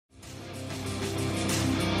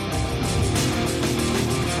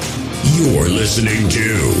You're listening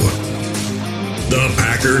to the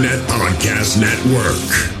Packernet Podcast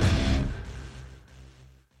Network.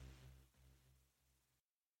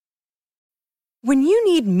 When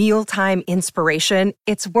you need mealtime inspiration,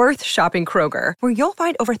 it's worth shopping Kroger, where you'll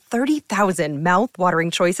find over 30,000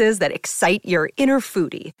 mouth-watering choices that excite your inner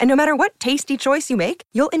foodie. And no matter what tasty choice you make,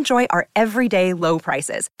 you'll enjoy our everyday low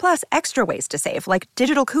prices, plus extra ways to save, like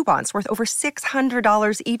digital coupons worth over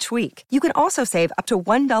 $600 each week. You can also save up to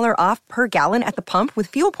 $1 off per gallon at the pump with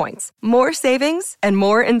fuel points. More savings and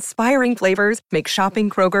more inspiring flavors make shopping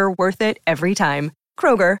Kroger worth it every time.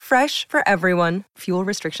 Kroger, fresh for everyone. Fuel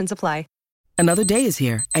restrictions apply. Another day is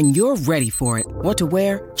here, and you're ready for it. What to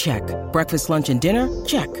wear? Check. Breakfast, lunch, and dinner?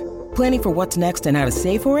 Check. Planning for what's next and how to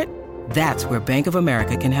save for it? That's where Bank of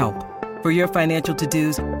America can help. For your financial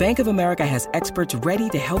to-dos, Bank of America has experts ready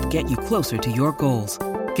to help get you closer to your goals.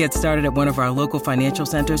 Get started at one of our local financial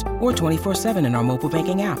centers or 24/7 in our mobile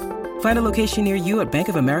banking app. Find a location near you at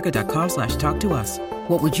bankofamerica.com/talktous.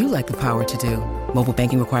 What would you like the power to do? Mobile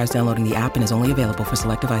banking requires downloading the app and is only available for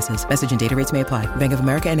select devices. Message and data rates may apply. Bank of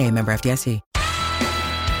America N.A., member FDIC.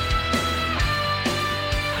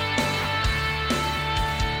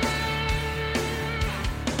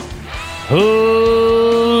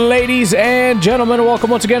 Ladies and gentlemen, welcome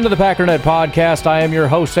once again to the Packernet Podcast. I am your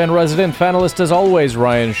host and resident fanalist, as always,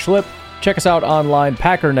 Ryan Schlip. Check us out online,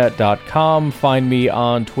 packernet.com. Find me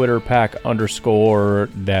on Twitter, pack_dadam.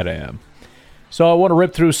 So I want to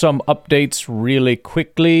rip through some updates really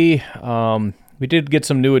quickly. We did get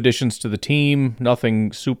some new additions to the team,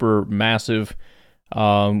 nothing super massive.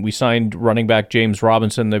 We signed running back James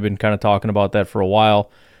Robinson. They've been kind of talking about that for a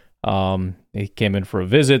while. He came in for a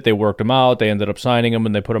visit. They worked him out. They ended up signing him,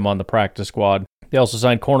 and they put him on the practice squad. They also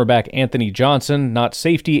signed cornerback Anthony Johnson, not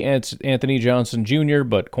safety Anthony Johnson Jr.,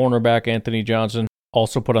 but cornerback Anthony Johnson,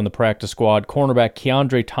 also put on the practice squad. Cornerback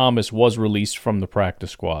Keandre Thomas was released from the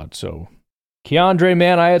practice squad. So, Keandre,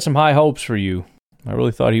 man, I had some high hopes for you. I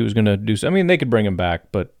really thought he was going to do something. I mean, they could bring him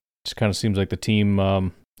back, but it just kind of seems like the team,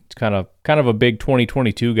 it's kind of a big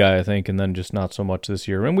 2022 guy, I think, and then just not so much this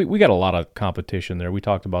year. And we got a lot of competition there. We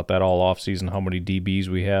talked about that all offseason, how many DBs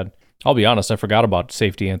we had. I'll be honest, I forgot about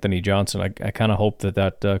safety Anthony Johnson. I kind of hope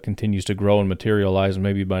that continues to grow and materialize, and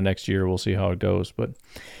maybe by next year we'll see how it goes. But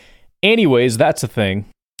anyways, that's the thing.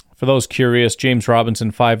 For those curious, James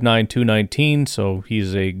Robinson, 5'9", 219, so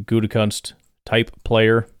he's a Gutekunst type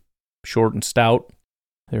player, short and stout.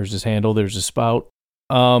 There's his handle, there's his spout.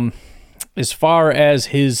 As far as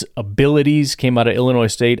his abilities, came out of Illinois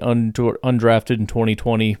State, undrafted in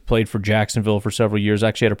 2020, played for Jacksonville for several years,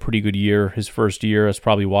 actually had a pretty good year his first year. That's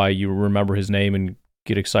probably why you remember his name and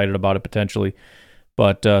get excited about it potentially.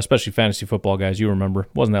 But especially fantasy football guys, you remember.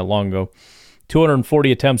 It wasn't that long ago.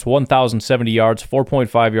 240 attempts, 1,070 yards,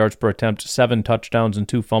 4.5 yards per attempt, 7 touchdowns and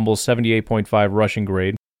 2 fumbles, 78.5 rushing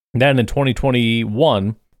grade. And then in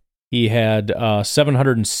 2021, he had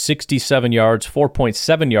 767 yards,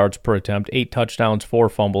 4.7 yards per attempt, 8 touchdowns, 4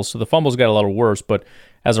 fumbles. So the fumbles got a little worse, but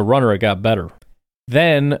as a runner, it got better.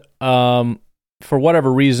 Then, for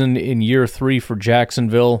whatever reason, in year 3 for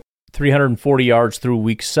Jacksonville, 340 yards through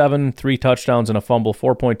week 7, 3 touchdowns and a fumble,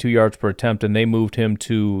 4.2 yards per attempt, and they moved him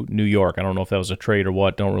to New York. I don't know if that was a trade or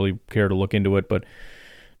what. Don't really care to look into it, but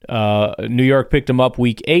New York picked him up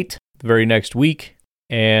week 8, the very next week.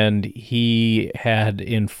 And he had,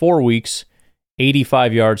 in 4 weeks,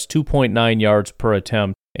 85 yards, 2.9 yards per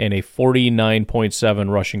attempt, and a 49.7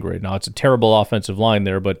 rushing grade. Now, it's a terrible offensive line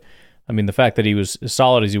there, but, I mean, the fact that he was as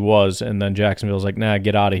solid as he was, and then Jacksonville's like, nah,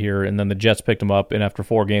 get out of here. And then the Jets picked him up, and after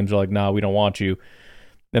 4 games, they're like, nah, we don't want you.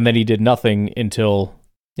 And then he did nothing until,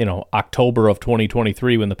 October of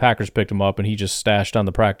 2023 when the Packers picked him up, and he just stashed on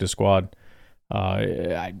the practice squad.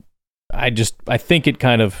 I think it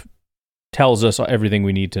kind of tells us everything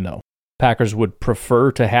we need to know. Packers would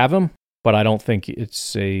prefer to have him, but I don't think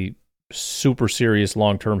it's a super serious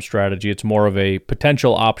long-term strategy. It's more of a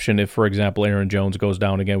potential option if, for example, Aaron Jones goes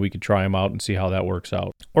down again. We could try him out and see how that works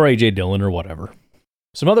out. Or A.J. Dillon or whatever.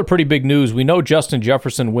 Some other pretty big news. We know Justin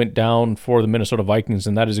Jefferson went down for the Minnesota Vikings,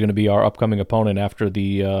 and that is going to be our upcoming opponent after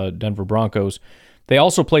the Denver Broncos. They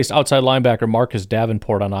also placed outside linebacker Marcus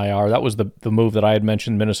Davenport on IR. That was the move that I had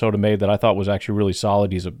mentioned Minnesota made that I thought was actually really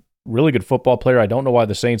solid. He's a really good football player. I don't know why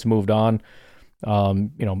the Saints moved on.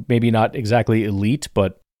 Maybe not exactly elite,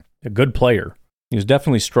 but a good player. He was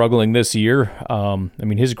definitely struggling this year.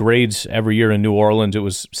 His grades every year in New Orleans, it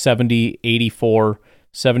was 70, 84,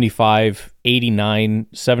 75, 89,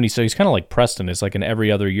 70. So he's kind of like Preston. It's like an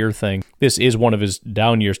every other year thing. This is one of his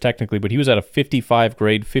down years technically, but he was at a 55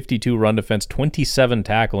 grade, 52 run defense, 27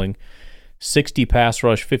 tackling, 60 pass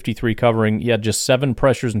rush, 53 covering. He had just 7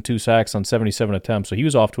 pressures and 2 sacks on 77 attempts, so he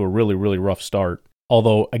was off to a really, really rough start.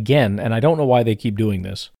 Although, again, and I don't know why they keep doing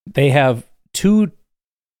this, they have 2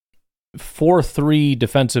 4-3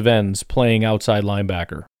 defensive ends playing outside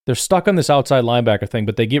linebacker. They're stuck on this outside linebacker thing,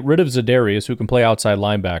 but they get rid of Za'Darius, who can play outside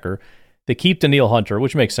linebacker. They keep Danielle Hunter,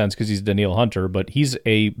 which makes sense because he's Danielle Hunter, but he's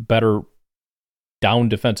a better down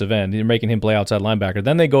defensive end. They're making him play outside linebacker.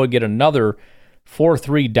 Then they go and get another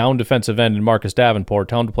 4-3 down defensive end in Marcus Davenport,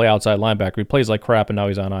 tell him to play outside linebacker. He plays like crap, and now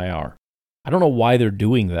he's on IR. I don't know why they're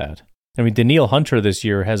doing that. I mean, Danielle Hunter this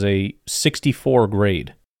year has a 64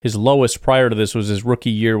 grade. His lowest prior to this was his rookie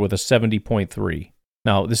year with a 70.3.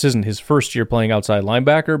 Now, this isn't his first year playing outside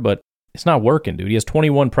linebacker, but it's not working, dude. He has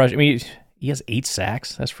 21 pressures. I mean, he has 8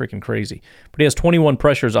 sacks. That's freaking crazy. But he has 21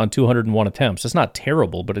 pressures on 201 attempts. That's not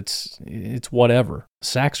terrible, but it's whatever.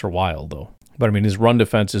 Sacks are wild, though. But, I mean, his run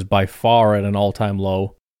defense is by far at an all-time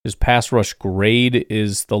low. His pass rush grade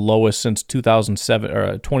is the lowest since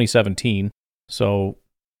 2017. So,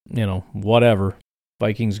 whatever.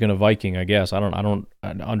 Viking's gonna Viking, I guess. I don't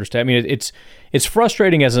understand. I mean, it's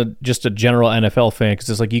frustrating as just a general NFL fan because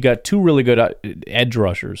it's like you got 2 really good edge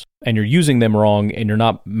rushers and you're using them wrong and you're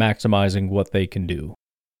not maximizing what they can do.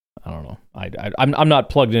 I don't know. I'm not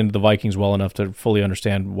plugged into the Vikings well enough to fully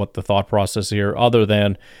understand what the thought process here, other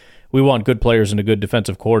than we want good players and a good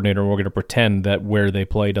defensive coordinator, and we're going to pretend that where they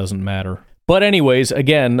play doesn't matter. But anyways,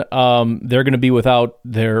 again, they're going to be without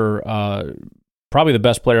their probably the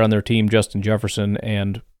best player on their team, Justin Jefferson,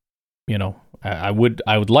 and I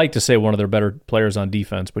would like to say one of their better players on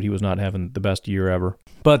defense, but he was not having the best year ever.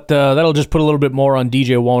 But that'll just put a little bit more on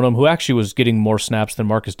DJ Wonnum, who actually was getting more snaps than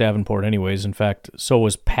Marcus Davenport anyways. In fact, so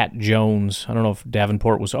was Pat Jones. I don't know if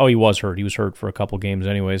Davenport was... Oh, he was hurt. He was hurt for a couple games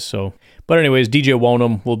anyways. But anyways, DJ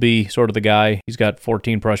Wonnum will be sort of the guy. He's got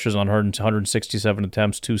 14 pressures on 167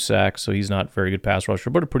 attempts, 2 sacks, so he's not a very good pass rusher,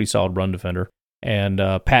 but a pretty solid run defender. And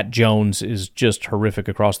Pat Jones is just horrific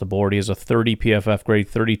across the board. He has a 30 PFF grade,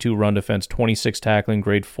 32 run defense, 26 tackling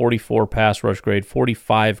grade, 44 pass rush grade,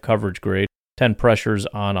 45 coverage grade, 10 pressures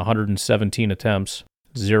on 117 attempts,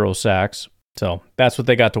 0 sacks. So that's what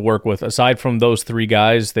they got to work with. Aside from those 3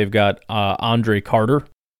 guys, they've got Andre Carter,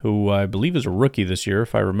 who I believe is a rookie this year,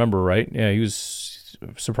 if I remember right. Yeah, he was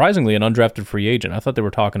surprisingly an undrafted free agent. I thought they were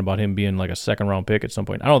talking about him being like a second-round pick at some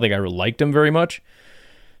point. I don't think I really liked him very much,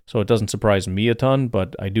 so it doesn't surprise me a ton,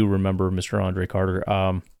 but I do remember Mr. Andre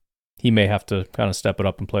Carter. He may have to kind of step it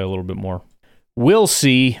up and play a little bit more. We'll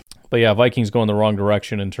see. But yeah, Vikings going the wrong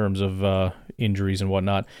direction in terms of injuries and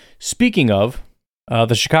whatnot. Speaking of,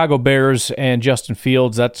 the Chicago Bears and Justin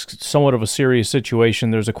Fields, that's somewhat of a serious situation.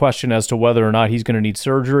 There's a question as to whether or not he's going to need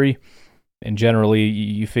surgery. And generally,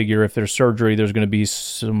 you figure if there's surgery, there's going to be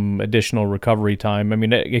some additional recovery time. I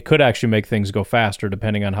mean, it could actually make things go faster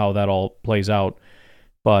depending on how that all plays out.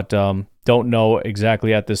 But don't know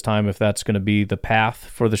exactly at this time if that's going to be the path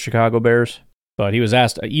for the Chicago Bears. But he was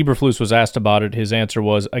asked, Eberflus was asked about it. His answer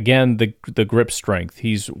was, again, the grip strength.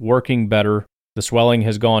 He's working better. The swelling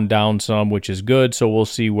has gone down some, which is good, so we'll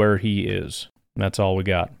see where he is. And that's all we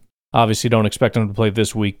got. Obviously, don't expect him to play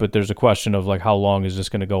this week, but there's a question of like how long is this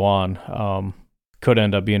going to go on? Could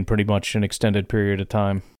end up being pretty much an extended period of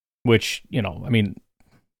time, which, I mean,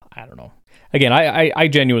 I don't know. Again, I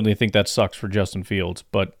genuinely think that sucks for Justin Fields,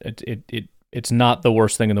 but it's not the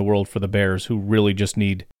worst thing in the world for the Bears, who really just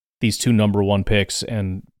need these 2 number 1 picks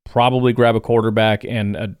and probably grab a quarterback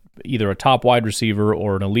and either a top wide receiver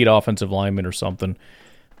or an elite offensive lineman or something.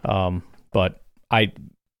 But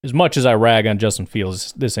as much as I rag on Justin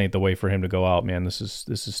Fields, this ain't the way for him to go out, man. This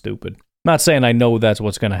is stupid. I'm not saying I know that's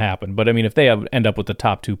what's going to happen, but I mean, if they end up with the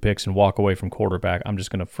top 2 picks and walk away from quarterback, I'm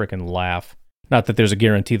just going to freaking laugh. Not that there's a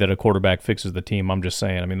guarantee that a quarterback fixes the team. I'm just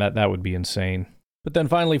saying. I mean, that would be insane. But then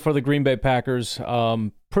finally for the Green Bay Packers,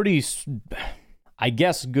 pretty, I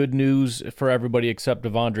guess, good news for everybody except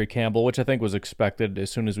Devondre Campbell, which I think was expected. As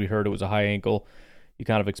soon as we heard it was a high ankle, you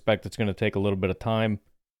kind of expect it's going to take a little bit of time.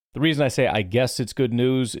 The reason I say I guess it's good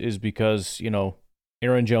news is because,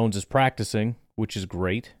 Aaron Jones is practicing, which is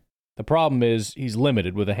great. The problem is he's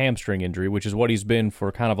limited with a hamstring injury, which is what he's been for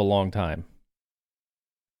kind of a long time.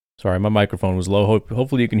 Sorry, my microphone was low.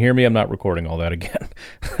 Hopefully you can hear me. I'm not recording all that again.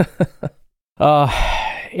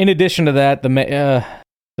 In addition to that,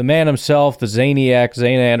 the man himself, the Zaniac,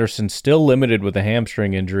 Zane Anderson, still limited with a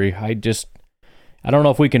hamstring injury. I don't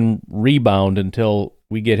know if we can rebound until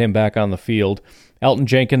we get him back on the field. Elton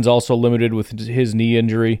Jenkins also limited with his knee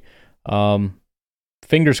injury.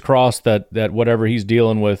 Fingers crossed that whatever he's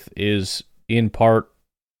dealing with is in part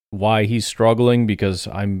why he's struggling, because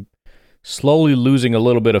I'm slowly losing a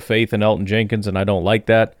little bit of faith in Elton Jenkins, and I don't like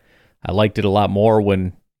that. I liked it a lot more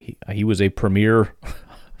when he was a premier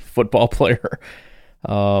football player.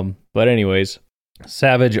 But anyways,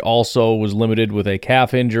 Savage also was limited with a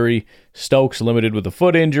calf injury. Stokes limited with a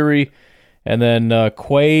foot injury. And then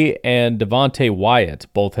Quay and Devontae Wyatt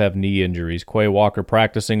both have knee injuries. Quay Walker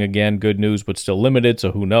practicing again, good news, but still limited,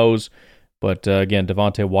 so who knows. But again,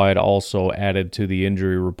 Devontae Wyatt also added to the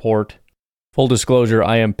injury report. Full disclosure,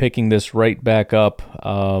 I am picking this right back up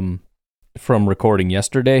from recording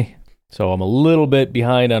yesterday. So I'm a little bit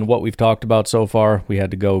behind on what we've talked about so far. We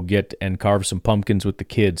had to go get and carve some pumpkins with the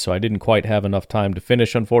kids, so I didn't quite have enough time to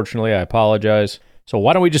finish, unfortunately. I apologize. So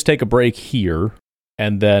why don't we just take a break here,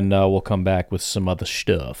 and then we'll come back with some other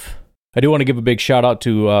stuff. I do want to give a big shout out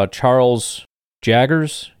to Charles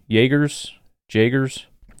Jagers,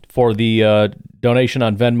 for the donation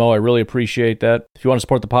on Venmo. I really appreciate that. If you want to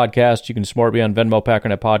support the podcast, you can support me on Venmo,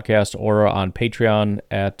 Packernet Podcast, or on Patreon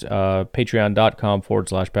at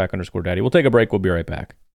patreon.com/Pack_Daddy. We'll take a break. We'll be right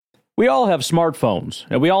back. We all have smartphones,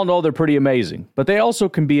 and we all know they're pretty amazing, but they also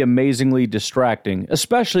can be amazingly distracting,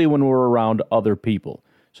 especially when we're around other people.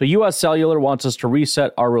 So US Cellular wants us to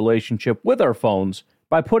reset our relationship with our phones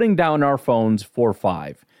by putting down our phones for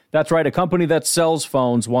 $5. That's right, a company that sells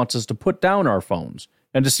phones wants us to put down our phones.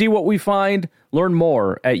 And to see what we find, learn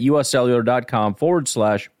more at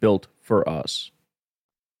uscellular.com/built for us.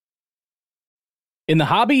 In the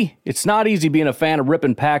hobby, it's not easy being a fan of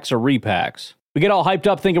ripping packs or repacks. We get all hyped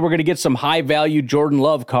up thinking we're going to get some high-value Jordan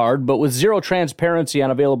Love card, but with zero transparency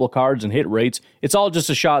on available cards and hit rates, it's all just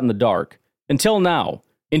a shot in the dark. Until now,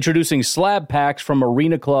 introducing slab packs from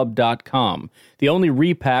arenaclub.com, the only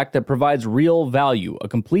repack that provides real value, a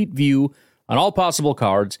complete view on all possible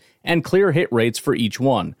cards, and clear hit rates for each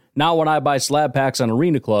one. Now when I buy slab packs on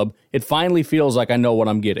Arena Club, it finally feels like I know what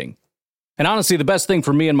I'm getting. And honestly, the best thing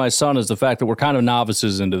for me and my son is the fact that we're kind of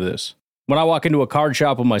novices into this. When I walk into a card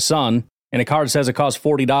shop with my son, and a card says it costs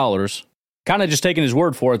 $40, kind of just taking his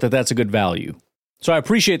word for it that that's a good value. So I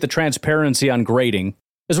appreciate the transparency on grading,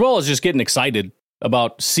 as well as just getting excited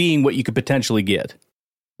about seeing what you could potentially get.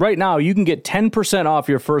 Right now, you can get 10% off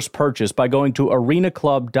your first purchase by going to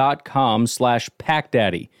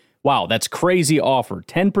arenaclub.com/packdaddy. Wow, that's crazy offer.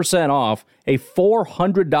 10% off a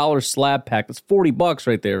 $400 slab pack. That's $40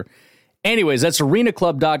 right there. Anyways, that's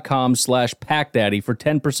arenaclub.com/packdaddy for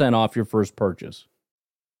 10% off your first purchase.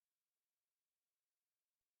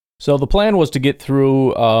 So the plan was to get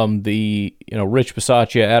through the Rich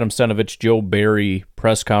Bisaccia, Adam Stenavich, Joe Barry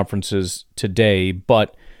press conferences today,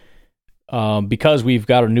 but because we've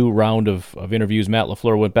got a new round of interviews, Matt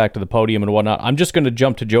LaFleur went back to the podium and whatnot, I'm just going to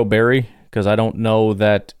jump to Joe Barry because I don't know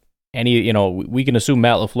that we can assume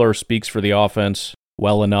Matt LaFleur speaks for the offense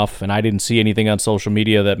well enough, and I didn't see anything on social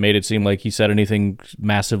media that made it seem like he said anything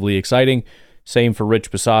massively exciting. Same for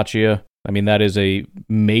Rich Bisaccia. I mean, that is a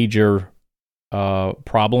major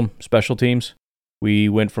problem, special teams. We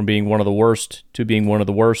went from being one of the worst to being one of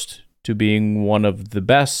the worst to being one of the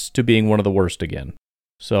best to being one of the worst again.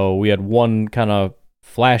 So we had one kind of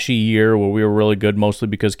flashy year where we were really good, mostly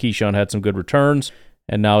because Keyshawn had some good returns,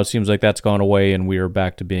 and now it seems like that's gone away, and we are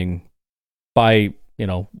back to being, by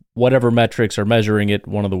whatever metrics are measuring it,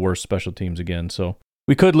 one of the worst special teams again. So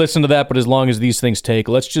we could listen to that, but as long as these things take,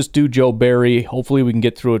 let's just do Joe Barry. Hopefully we can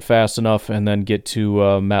get through it fast enough and then get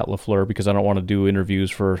to Matt LaFleur, because I don't want to do interviews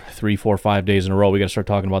for 3, 4, 5 days in a row. We got to start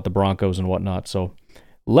talking about the Broncos and whatnot. So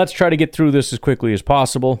let's try to get through this as quickly as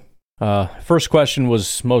possible. First question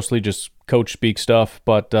was mostly just coach speak stuff,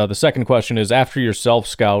 but the second question is, after your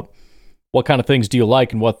self-scout, what kind of things do you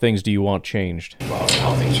like and what things do you want changed?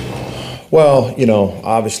 Well,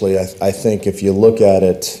 obviously I think if you look at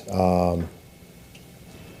it,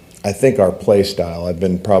 I think our play style, I've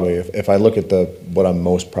been probably, if I look at what I'm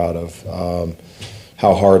most proud of,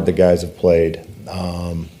 how hard the guys have played,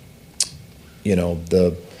 the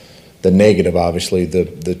negative, obviously,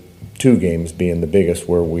 the 2 games being the biggest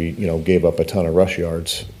where we, gave up a ton of rush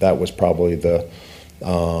yards. That was probably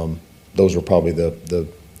those were probably the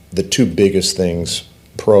 2 biggest things,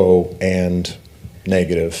 pro and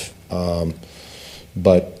negative.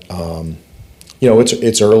 But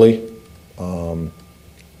it's early.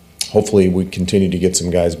 Hopefully we continue to get some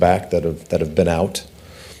guys back that have been out.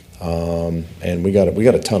 And we got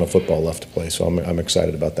a ton of football left to play, so I'm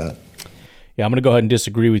excited about that. Yeah, I'm going to go ahead and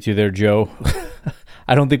disagree with you there, Joe.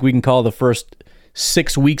 I don't think we can call the first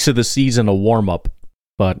 6 weeks of the season a warm-up.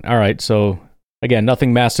 But, all right, so, again,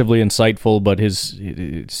 nothing massively insightful, but his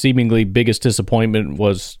seemingly biggest disappointment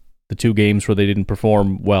was the 2 games where they didn't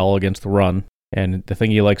perform well against the run. And the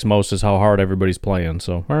thing he likes most is how hard everybody's playing.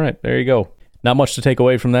 So, all right, there you go. Not much to take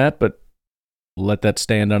away from that, but let that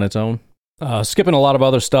stand on its own. Skipping a lot of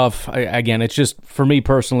other stuff. Again, it's just, for me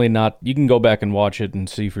personally, not, you can go back and watch it and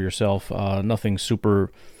see for yourself. Nothing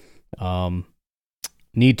super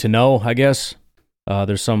need to know, I guess.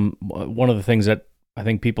 There's one of the things that I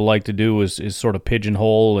think people like to do is sort of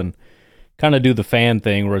pigeonhole and kind of do the fan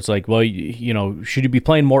thing where it's like, well, should you be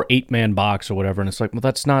playing more 8-man box or whatever? And it's like, well,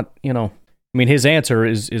 that's not, I mean, his answer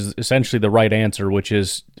is essentially the right answer, which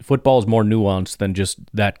is football is more nuanced than just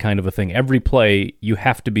that kind of a thing. Every play, you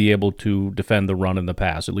have to be able to defend the run and the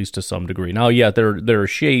pass, at least to some degree. Now, yeah, there are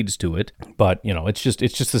shades to it, but it's just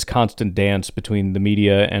this constant dance between the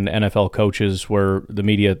media and NFL coaches, where the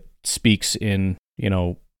media speaks in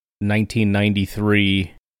 1993,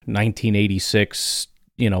 1986,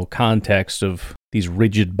 context of these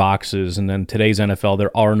rigid boxes, and then today's NFL,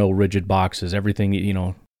 there are no rigid boxes. Everything,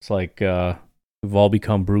 it's like we've all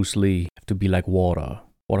become Bruce Lee. You have to be like water.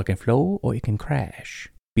 Water can flow or it can crash.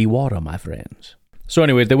 Be water, my friends. So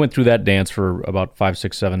anyways, they went through that dance for about 5,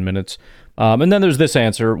 6, 7 minutes. And then there's this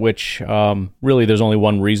answer, which really there's only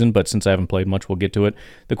one reason, but since I haven't played much, we'll get to it.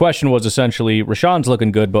 The question was essentially, Rashawn's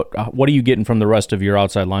looking good, but what are you getting from the rest of your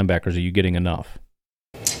outside linebackers? Are you getting enough?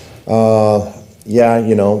 Yeah,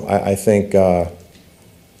 I think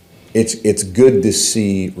it's good to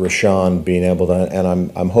see Rashawn being able to,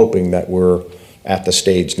 and I'm hoping that we're at the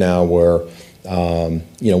stage now where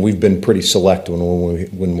we've been pretty select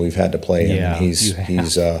when we've had to play him. Yeah,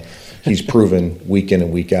 he's proven week in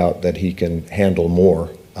and week out that he can handle more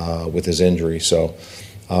with his injury. So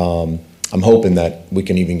I'm hoping that we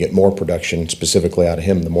can even get more production specifically out of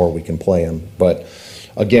him the more we can play him. But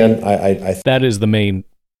again, that is the main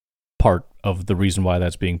part of the reason why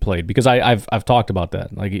that's being played, because I've talked about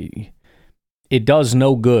that. Like, it does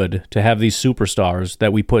no good to have these superstars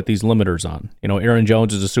that we put these limiters on. Aaron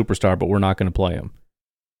Jones is a superstar, but we're not going to play him.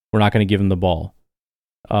 We're not going to give him the ball.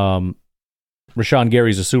 Rashawn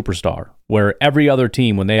Gary's a superstar, where every other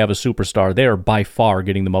team, when they have a superstar, they are by far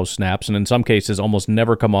getting the most snaps, and in some cases almost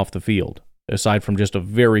never come off the field, aside from just a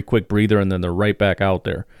very quick breather, and then they're right back out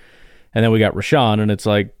there. And then we got Rashawn, and it's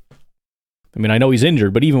like, I mean, I know he's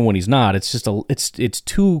injured, but even when he's not, it's just it's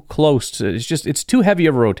too close to, it's too heavy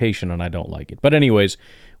of a rotation, and I don't like it. But anyways,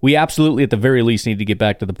 we absolutely at the very least need to get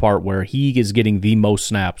back to the part where he is getting the most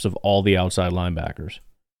snaps of all the outside linebackers.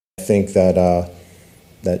 I think that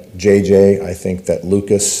JJ, I think that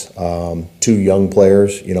Lucas, two young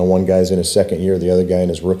players, one guy's in his second year, the other guy in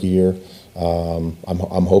his rookie year.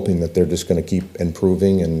 I'm hoping that they're just going to keep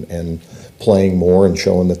improving and playing more and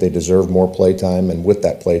showing that they deserve more play time, and with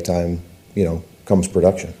that play time, comes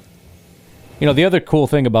production. The other cool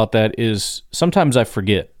thing about that is sometimes I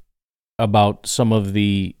forget about some of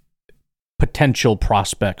the potential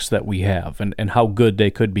prospects that we have and how good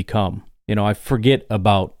they could become. I forget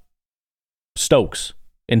about Stokes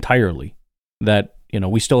entirely, that,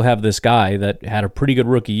 we still have this guy that had a pretty good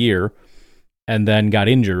rookie year and then got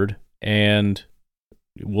injured, and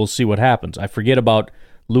we'll see what happens. I forget about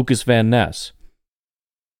Lucas Van Ness.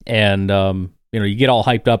 And, you get all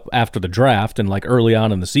hyped up after the draft and like early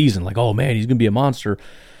on in the season, like, oh man, he's going to be a monster.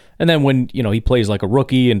 And then when, he plays like a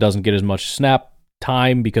rookie and doesn't get as much snap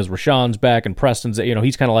time because Rashawn's back and Preston's,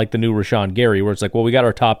 he's kind of like the new Rashawn Gary, where it's like, well, we got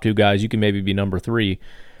our top two guys. You can maybe be number 3.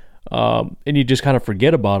 And you just kind of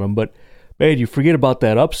forget about him. But man, you forget about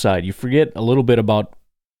that upside. You forget a little bit about,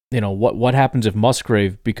 what happens if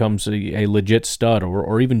Musgrave becomes a legit stud,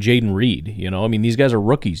 or even Jaden Reed. These guys are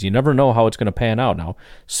rookies. You never know how it's going to pan out. Now,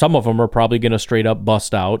 some of them are probably going to straight up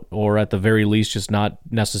bust out, or at the very least just not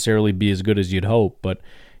necessarily be as good as you'd hope. But,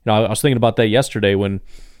 I was thinking about that yesterday or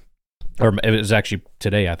it was actually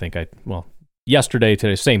today, I think yesterday,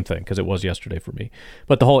 today, same thing, because it was yesterday for me.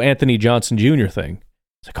 But the whole Anthony Johnson Jr. thing,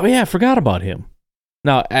 it's like, oh yeah, I forgot about him.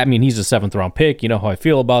 Now, he's a 7th-round pick. You know how I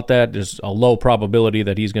feel about that. There's a low probability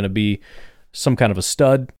that he's going to be some kind of a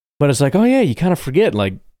stud. But it's like, oh yeah, you kind of forget.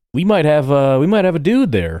 Like, we might have a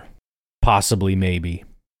dude there, possibly, maybe.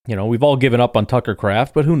 We've all given up on Tucker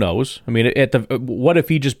Kraft, but who knows? What if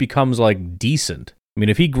he just becomes like decent?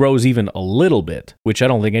 If he grows even a little bit, which I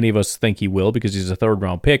don't think any of us think he will, because he's a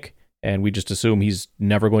 3rd-round pick, and we just assume he's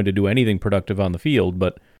never going to do anything productive on the field.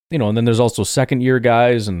 But and then there's also 2nd-year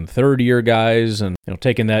guys and 3rd-year guys, and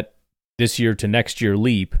taking that this year to next year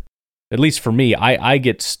leap. At least for me, I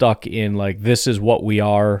get stuck in like, this is what we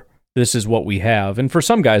are, this is what we have. And for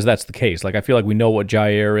some guys, that's the case. Like, I feel like we know what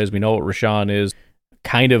Jair is, we know what Rashawn is.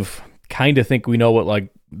 Kind of think we know what like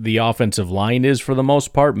the offensive line is for the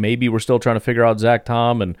most part. Maybe we're still trying to figure out Zach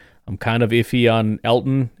Tom, and I'm kind of iffy on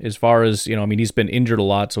Elton as far as he's been injured a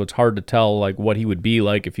lot, so it's hard to tell like what he would be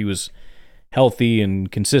like if he was healthy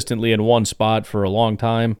and consistently in one spot for a long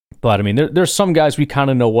time. But, I mean, there's some guys we kind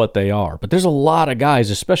of know what they are. But there's a lot of guys,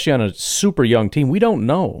 especially on a super young team, we don't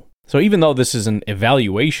know. So even though this is an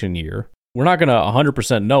evaluation year, we're not going to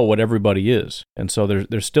 100% know what everybody is. And so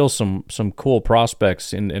there's still some cool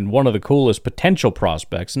prospects, and one of the coolest potential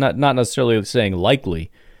prospects, not necessarily saying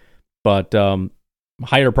likely, but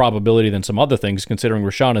higher probability than some other things, considering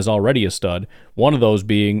Rashawn is already a stud. One of those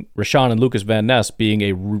being Rashawn and Lucas Van Ness being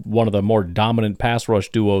one of the more dominant pass rush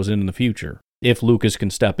duos in the future, if Lucas can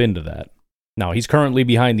step into that. Now, he's currently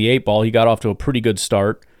behind the 8 ball. He got off to a pretty good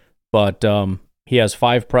start, but he has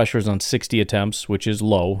 5 pressures on 60 attempts, which is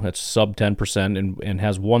low. That's sub 10%, and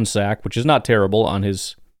has 1 sack, which is not terrible on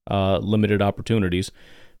his limited opportunities.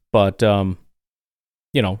 But,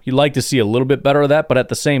 you'd like to see a little bit better of that, but at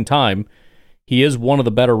the same time, he is one of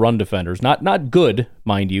the better run defenders. Not good,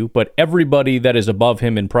 mind you, but everybody that is above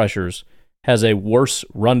him in pressures has a worse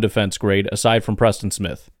run defense grade aside from Preston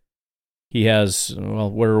Smith. He has, well,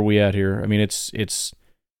 where are we at here? I mean, it's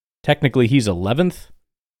technically he's 11th,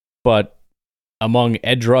 but among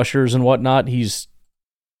edge rushers and whatnot, he's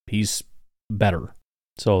better.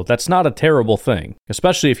 So that's not a terrible thing,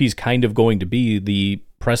 especially if he's kind of going to be the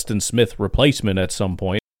Preston Smith replacement at some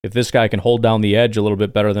point. If this guy can hold down the edge a little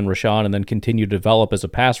bit better than Rashawn and then continue to develop as a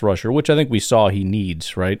pass rusher, which I think we saw he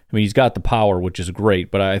needs, right? I mean, he's got the power, which is great,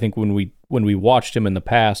 but I think when we watched him in the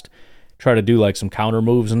past try to do like some counter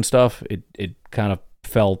moves and stuff, it kind of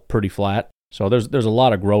fell pretty flat. So there's a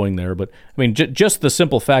lot of growing there, but I mean, just the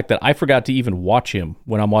simple fact that I forgot to even watch him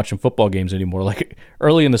when I'm watching football games anymore. Like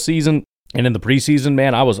early in the season and in the preseason,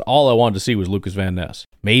 man, all I wanted to see was Lucas Van Ness.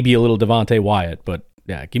 Maybe a little Devontae Wyatt, but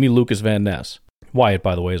yeah, give me Lucas Van Ness. Wyatt,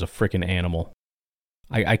 by the way, is a freaking animal.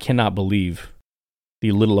 I cannot believe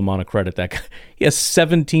the little amount of credit that guy. He has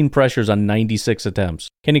 17 pressures on 96 attempts.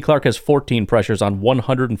 Kenny Clark has 14 pressures on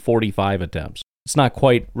 145 attempts. It's not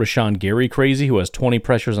quite Rashawn Gary crazy, who has 20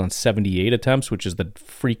 pressures on 78 attempts, which is the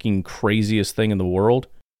freaking craziest thing in the world.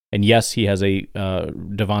 And yes, he has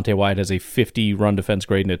Devontae Wyatt has a 50 run defense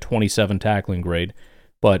grade and a 27 tackling grade.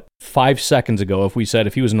 But 5 seconds ago, if we said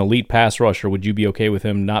if he was an elite pass rusher, would you be okay with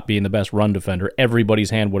him not being the best run defender?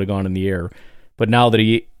 Everybody's hand would have gone in the air. But now that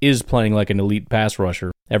he is playing like an elite pass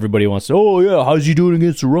rusher, everybody wants to, oh yeah, how's he doing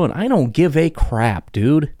against the run? I don't give a crap,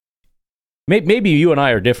 dude. Maybe you and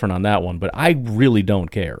I are different on that one, but I really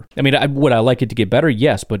don't care. I mean, would I like it to get better?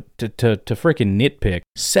 Yes, but to freaking nitpick,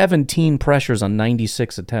 17 pressures on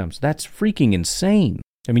 96 attempts, that's freaking insane.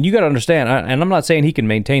 I mean, you got to understand, and I'm not saying he can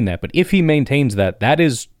maintain that, but if he maintains that,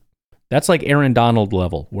 that's like Aaron Donald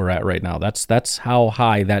level we're at right now. That's how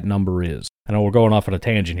high that number is. I know we're going off on a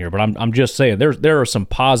tangent here, but I'm just saying there are some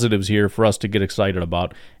positives here for us to get excited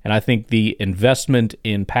about, and I think the investment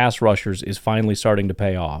in pass rushers is finally starting to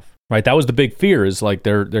pay off. Right? That was the big fear, is like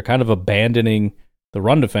they're kind of abandoning the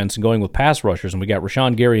run defense and going with pass rushers, and we got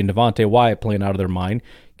Rashawn Gary and Devontae Wyatt playing out of their mind.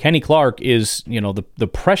 Kenny Clark is, the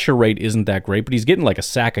pressure rate isn't that great, but he's getting like a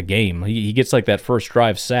sack a game. He gets like that first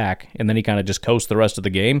drive sack, and then he kind of just coasts the rest of the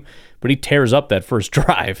game, but he tears up that first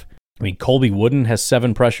drive. I mean, Colby Wooden has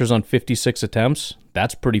 7 pressures on 56 attempts.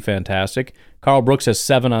 That's pretty fantastic. Carl Brooks has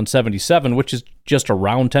 7 on 77, which is just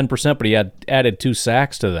around 10%, but he had added 2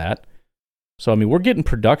 sacks to that. So, I mean, we're getting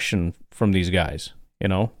production from these guys,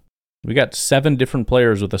 We got 7 different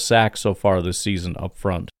players with a sack so far this season up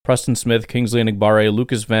front. Preston Smith, Kingsley Enagbare,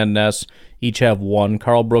 Lucas Van Ness each have 1.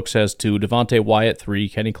 Carl Brooks has 2. Devontae Wyatt 3.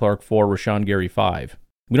 Kenny Clark 4. Rashawn Gary 5.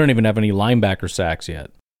 We don't even have any linebacker sacks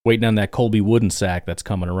yet. Waiting on that Colby Wooden sack that's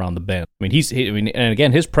coming around the bend. I mean, and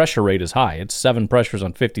again, his pressure rate is high. It's 7 pressures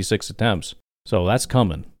on 56 attempts. So that's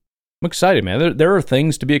coming. I'm excited, man. There are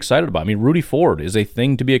things to be excited about. I mean, Rudy Ford is a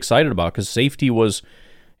thing to be excited about because safety was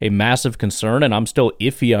a massive concern, and I'm still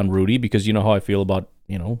iffy on Rudy because you know how I feel about,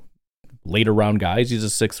 later round guys. He's a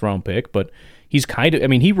 6th round pick, but he's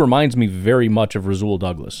he reminds me very much of Rasul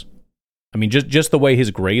Douglas. I mean, just the way his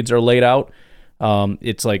grades are laid out,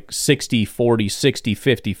 it's like 60, 40, 60,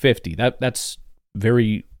 50, 50. That's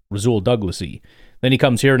very Rasul Douglas-y. Then he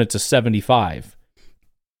comes here and it's a 75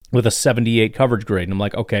 with a 78 coverage grade. And I'm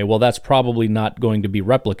like, okay, well, that's probably not going to be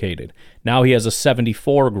replicated. Now he has a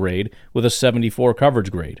 74 grade with a 74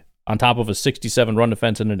 coverage grade on top of a 67 run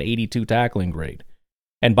defense and an 82 tackling grade.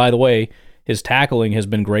 And by the way, his tackling has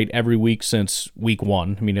been great every week since week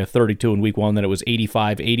 1. I mean, a 32 in week 1, then it was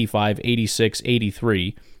 85, 85, 86,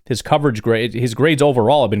 83. His coverage grade, his grades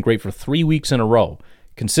overall have been great for 3 weeks in a row.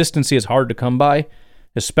 Consistency is hard to come by,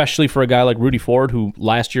 especially for a guy like Rudy Ford, who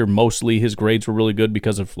last year mostly his grades were really good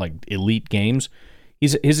because of like elite games.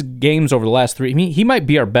 His games over the last 3, I mean, he might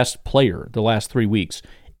be our best player the last 3 weeks.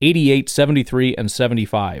 88, 73, and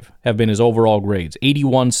 75 have been his overall grades.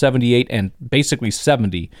 81, 78, and basically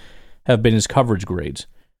 70 have been his coverage grades.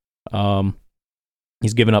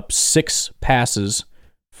 He's given up 6 passes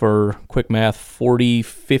for, quick math, 40,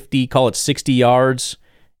 50, call it 60 yards,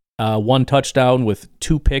 1 touchdown with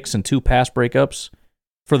 2 picks and 2 pass breakups.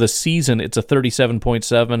 For the season, it's a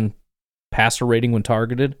 37.7 passer rating when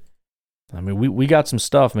targeted. I mean, we got some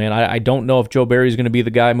stuff, man. I don't know if Joe Barry's going to be the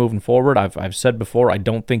guy moving forward. I've said before, I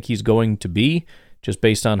don't think he's going to be, just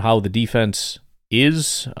based on how the defense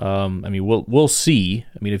is. I mean, we'll see.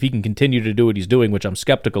 I mean, if he can continue to do what he's doing, which I'm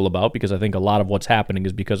skeptical about, because I think a lot of what's happening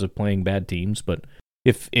is because of playing bad teams. But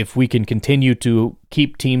if we can continue to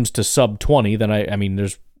keep teams to sub 20, then I mean,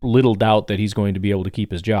 there's little doubt that he's going to be able to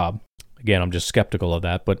keep his job. Again, I'm just skeptical of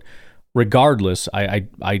that. But regardless,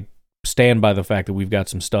 I stand by the fact that we've got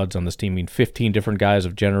some studs on this team. I mean, 15 different guys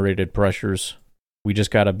have generated pressures. We just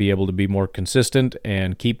got to be able to be more consistent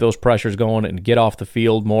and keep those pressures going and get off the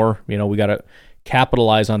field more. You know, we got to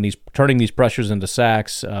capitalize on these, turning these pressures into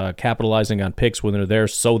sacks, capitalizing on picks when they're there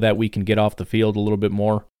so that we can get off the field a little bit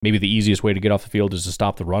more. Maybe the easiest way to get off the field is to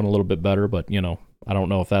stop the run a little bit better, but, you know, I don't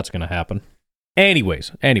know if that's going to happen.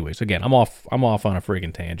 Anyways, again, I'm off on a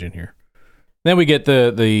friggin' tangent here. Then we get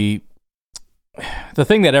the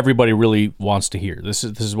thing that everybody really wants to hear. This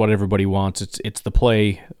is what everybody wants. It's the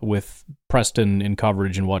play with Preston in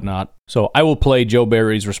coverage and whatnot. So I will play Joe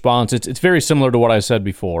Barry's response. It's very similar to what I said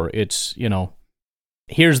before. It's, you know,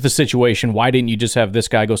 here's the situation. Why didn't you just have this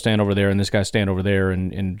guy go stand over there and this guy stand over there?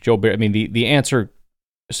 And Joe Barry, I mean, the answer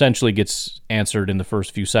essentially gets answered in the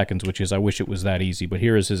first few seconds, which is, I wish it was that easy. But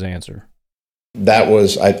here is his answer. That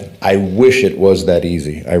was, I wish it was that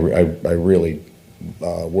easy. I really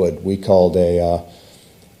would. We called a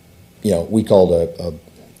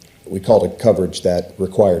coverage that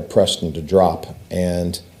required Preston to drop,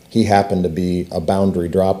 and he happened to be a boundary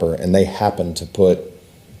dropper, and they happened to put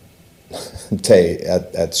Tay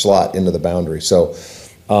at slot into the boundary. So,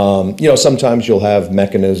 sometimes you'll have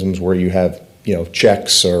mechanisms where you have,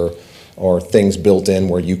 checks or things built in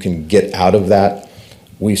where you can get out of that.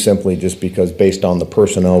 We simply, just because based on the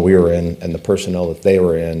personnel we were in and the personnel that they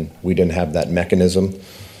were in, we didn't have that mechanism.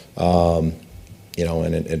 And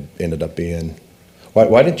it ended up being.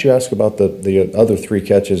 Why didn't you ask about the other 3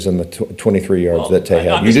 catches and the 23 yards that Tay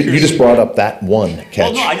had? You just brought up that one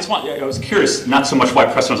catch. Well, no, I was curious, not so much why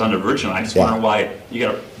Preston was on the original. I just wonder why you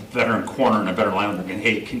got a veteran corner and a veteran linebacker, and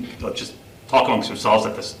hey, let's just talk amongst themselves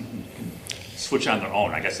at this. Switch on their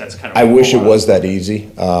own. I guess that's kind of. I wish it was that easy.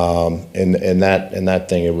 In that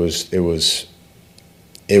thing, it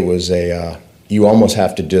was a. You almost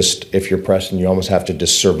have to just, if you're Preston, you almost have to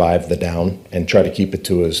just survive the down and try to keep it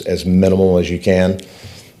to as minimal as you can.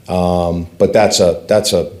 But that's a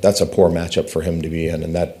poor matchup for him to be in,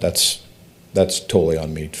 and that's totally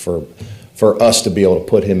on me. For us to be able to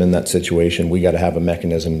put him in that situation, we got to have a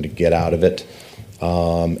mechanism to get out of it,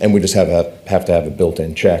 and we just have to have a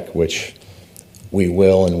built-in check, which we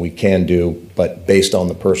will and we can do. But based on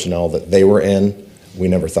the personnel that they were in, we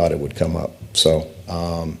never thought it would come up. So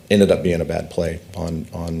ended up being a bad play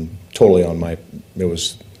on totally on my.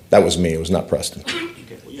 That was me. It was not Preston.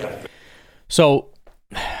 So,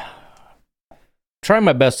 trying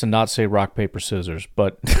my best to not say rock, paper, scissors,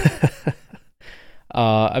 but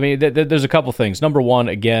I mean, there's a couple things. Number one,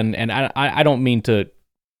 again, and I don't mean to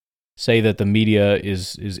say that the media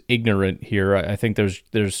is ignorant here. I think there's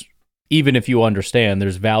even if you understand,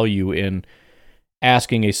 there's value in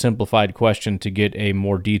asking a simplified question to get a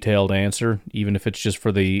more detailed answer, even if it's just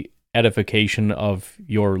for the edification of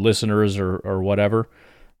your listeners or whatever,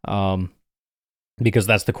 because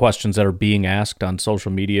that's the questions that are being asked on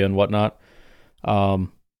social media and whatnot.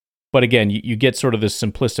 But again, you get sort of this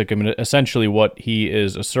simplistic, I mean, essentially what he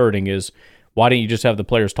is asserting is, why don't you just have the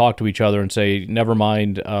players talk to each other and say, never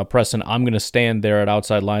mind, Preston, I'm going to stand there at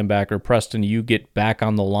outside linebacker. Preston, you get back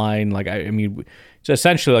on the line. Like, I mean, it's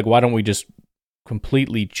essentially like, why don't we just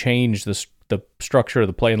completely change the structure of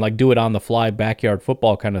the play and like do it on the fly, backyard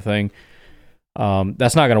football kind of thing?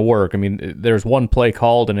 That's not going to work. I mean, there's one play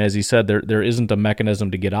called, and as he said, there isn't a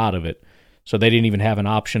mechanism to get out of it. So they didn't even have an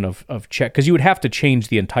option of check, because you would have to change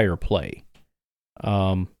the entire play.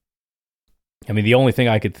 I mean, the only thing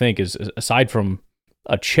I could think is, aside from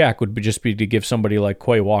a check, would just be to give somebody like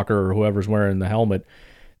Quay Walker or whoever's wearing the helmet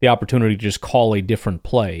the opportunity to just call a different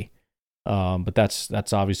play. But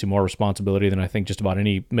that's obviously more responsibility than I think just about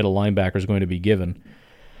any middle linebacker is going to be given.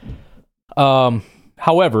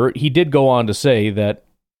 However, he did go on to say that,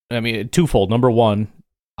 I mean, twofold. Number one,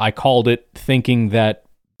 I called it thinking that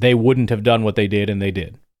they wouldn't have done what they did, and they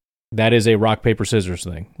did. That is a rock, paper, scissors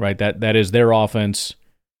thing, right? That is their offense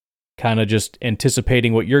kind of just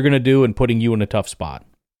anticipating what you're going to do and putting you in a tough spot.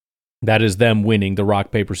 That is them winning the rock,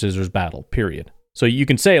 paper, scissors battle, period. So you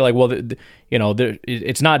can say like, well,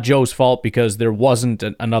 it's not Joe's fault because there wasn't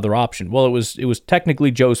another option. Well, it was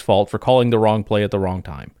technically Joe's fault for calling the wrong play at the wrong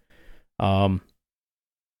time.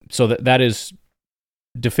 So that is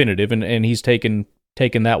definitive, and he's taken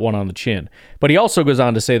that one on the chin. But he also goes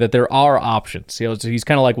on to say that there are options. So he's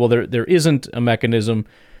kind of like, well, there isn't a mechanism,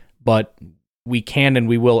 but we can and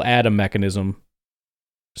we will add a mechanism.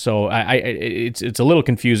 So it's a little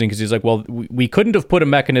confusing because he's like, well, we couldn't have put a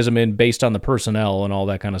mechanism in based on the personnel and all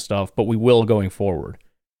that kind of stuff, but we will going forward.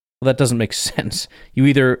 Well, that doesn't make sense. You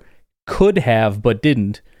either could have but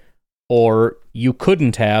didn't, or you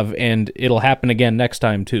couldn't have and it'll happen again next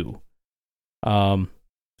time too.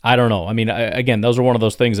 I don't know. I mean, again, those are one of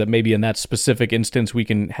those things that maybe in that specific instance we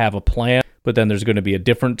can have a plan, but then there's going to be a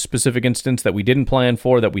different specific instance that we didn't plan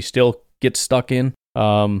for that we still get stuck in.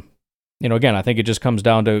 Again, I think it just comes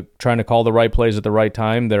down to trying to call the right plays at the right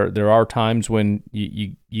time. There are times when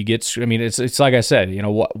you get. I mean, it's like I said.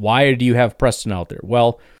 Why do you have Preston out there?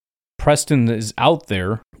 Well, Preston is out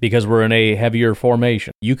there because we're in a heavier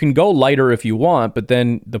formation. You can go lighter if you want, but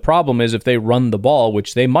then the problem is if they run the ball,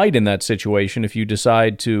 which they might in that situation, if you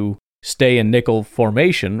decide to stay in nickel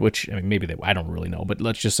formation, which I mean maybe I don't really know, but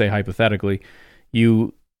let's just say hypothetically,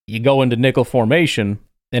 you go into nickel formation.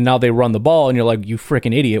 And now they run the ball, and you're like, you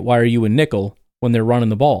freaking idiot, why are you in nickel when they're running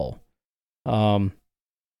the ball? That's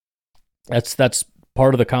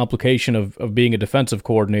part of the complication of being a defensive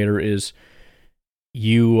coordinator is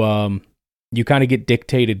you kind of get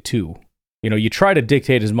dictated to. You try to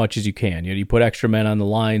dictate as much as you can. You put extra men on the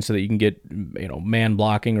line so that you can get man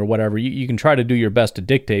blocking or whatever. You can try to do your best to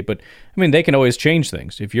dictate, but I mean they can always change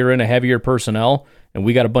things. If you're in a heavier personnel and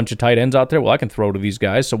we got a bunch of tight ends out there, well, I can throw to these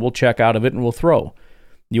guys, so we'll check out of it and we'll throw.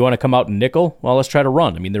 You want to come out in nickel? Well, let's try to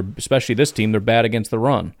run. I mean, especially this team, they're bad against the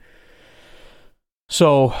run.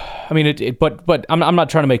 So, I mean, but I'm not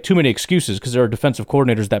trying to make too many excuses because there are defensive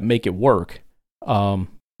coordinators that make it work. But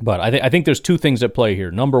I think there's two things at play here.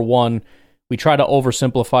 Number one, we try to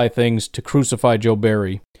oversimplify things to crucify Joe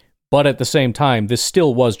Barry, but at the same time, this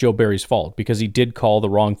still was Joe Barry's fault because he did call the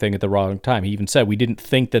wrong thing at the wrong time. He even said we didn't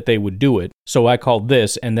think that they would do it, so I called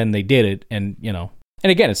this, and then they did it, and And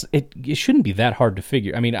again, it shouldn't be that hard to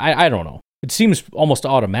figure. I mean, I don't know. It seems almost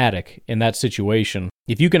automatic in that situation.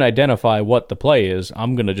 If you can identify what the play is,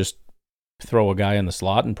 I'm going to just throw a guy in the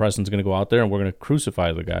slot, and Preston's going to go out there, and we're going to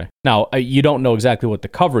crucify the guy. Now, you don't know exactly what the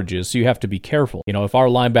coverage is, so you have to be careful. If our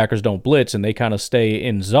linebackers don't blitz and they kind of stay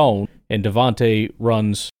in zone, and Devontae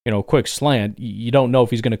runs, quick slant, you don't know if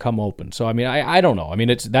he's going to come open. So, I mean, I don't know. I mean,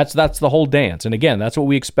 that's the whole dance. And again, that's what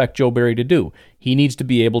we expect Joe Barry to do. He needs to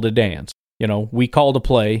be able to dance. We called a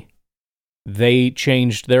play. They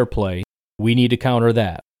changed their play. We need to counter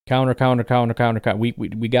that. Counter.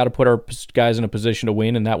 We got to put our guys in a position to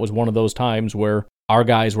win, and that was one of those times where our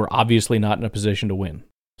guys were obviously not in a position to win.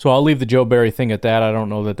 So I'll leave the Joe Barry thing at that. I don't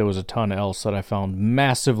know that there was a ton else that I found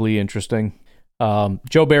massively interesting.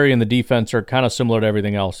 Joe Barry and the defense are kind of similar to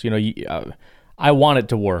everything else. I want it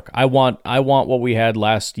to work. I want what we had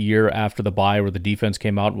last year after the bye where the defense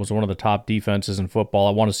came out and was one of the top defenses in football.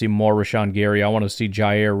 I want to see more Rashawn Gary. I want to see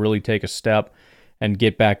Jair really take a step and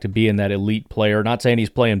get back to being that elite player. Not saying he's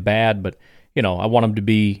playing bad, but I want him to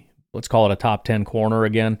be, let's call it a top 10 corner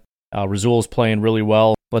again. Rasul's playing really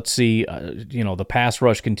well. Let's see, the pass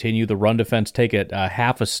rush continue, the run defense take it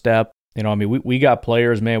half a step. We got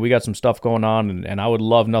players, man. We got some stuff going on, and I would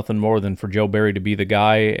love nothing more than for Joe Barry to be the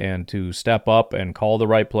guy and to step up and call the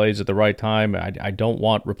right plays at the right time. I don't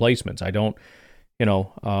want replacements. I don't,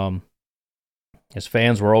 as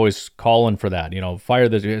fans, we're always calling for that. Fire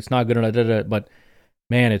this. It's not good enough. But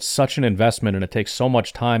man, it's such an investment, and it takes so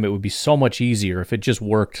much time. It would be so much easier if it just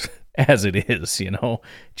worked as it is.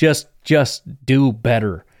 Just do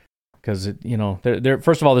better. Because,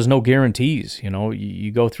 first of all, there's no guarantees.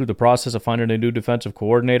 You go through the process of finding a new defensive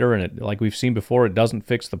coordinator, and like we've seen before, it doesn't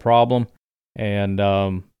fix the problem. And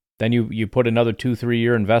then you put another 2-3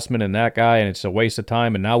 year investment in that guy, and it's a waste of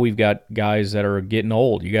time. And now we've got guys that are getting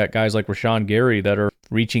old. You got guys like Rashawn Gary that are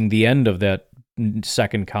reaching the end of that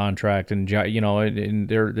second contract, and and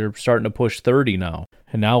they're starting to push 30 now.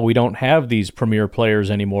 And now we don't have these premier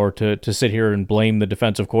players anymore to sit here and blame the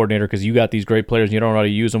defensive coordinator because you got these great players and you don't know how to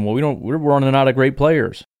use them. Well, we're running out of great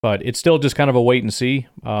players. But it's still just kind of a wait and see.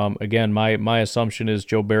 Again, my assumption is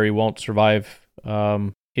Joe Barry won't survive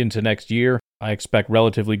into next year. I expect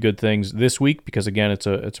relatively good things this week because, again, it's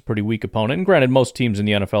a pretty weak opponent. And granted, most teams in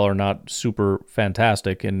the NFL are not super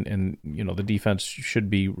fantastic, and the defense should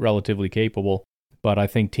be relatively capable. But I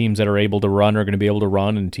think teams that are able to run are going to be able to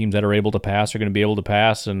run, and teams that are able to pass are going to be able to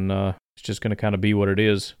pass, and it's just going to kind of be what it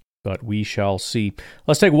is. but we shall see.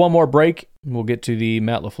 Let's take one more break. We'll get to the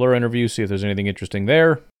Matt LaFleur interview, see if there's anything interesting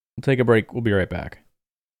there. We'll take a break. We'll be right back.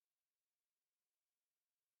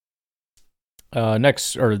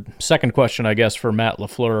 Second question, I guess, for Matt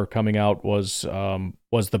LaFleur coming out was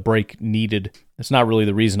the break needed? It's not really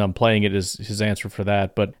the reason I'm playing it, is his answer for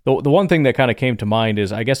that. But the one thing that kind of came to mind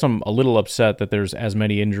is I guess I'm a little upset that there's as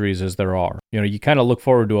many injuries as there are. You know, you kind of look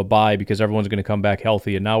forward to a bye because everyone's going to come back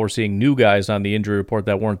healthy, and now we're seeing new guys on the injury report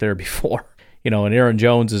that weren't there before. You know, and Aaron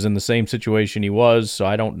Jones is in the same situation he was, so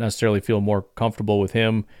I don't necessarily feel more comfortable with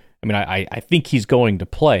him. I mean, I think he's going to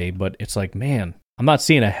play, but it's like, man, I'm not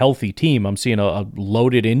seeing a healthy team. I'm seeing a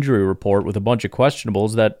loaded injury report with a bunch of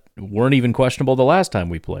questionables that weren't even questionable the last time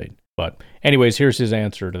we played. But anyways, here's his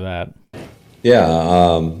answer to that. Yeah,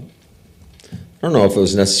 I don't know if it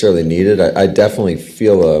was necessarily needed. I definitely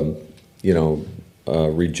feel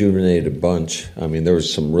a rejuvenated bunch. I mean, there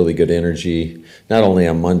was some really good energy, not only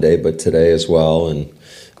on Monday, but today as well. And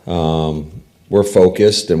we're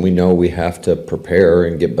focused, and we know we have to prepare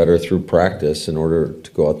and get better through practice in order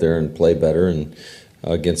to go out there and play better and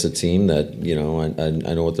against a team that, you know,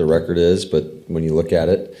 I know what their record is, but when you look at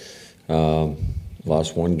it,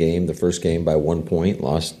 lost one game, the first game by 1 point,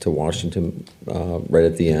 lost to Washington right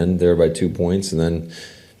at the end there by 2 points, and then,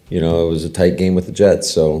 you know, it was a tight game with the Jets.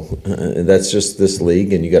 So that's just this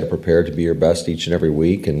league, and you got to prepare to be your best each and every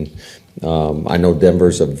week. And I know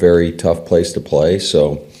Denver's a very tough place to play,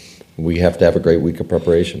 so we have to have a great week of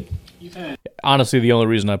preparation. Honestly, the only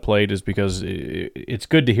reason I played is because it's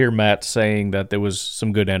good to hear Matt saying that there was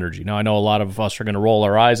some good energy. Now, I know a lot of us are going to roll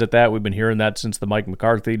our eyes at that. We've been hearing that since the Mike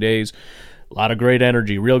McCarthy days. A lot of great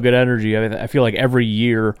energy, real good energy. I feel like every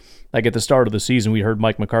year, like at the start of the season, we heard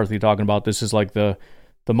Mike McCarthy talking about this is like the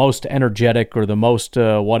most energetic or the most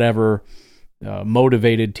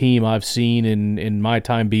motivated team I've seen in my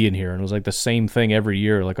time being here. And it was like the same thing every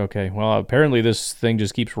year. Like, okay, well, apparently this thing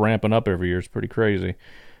just keeps ramping up every year. It's pretty crazy.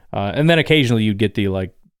 And then occasionally you'd get the,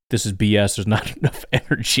 like, this is BS, there's not enough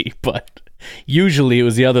energy. But usually it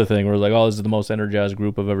was the other thing where it was like, oh, this is the most energized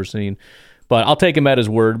group I've ever seen. But I'll take him at his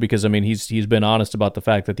word because, I mean, he's been honest about the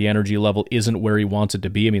fact that the energy level isn't where he wants it to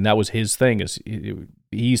be. I mean, that was his thing.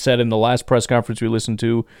 He said in the last press conference we listened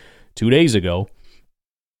to 2 days ago,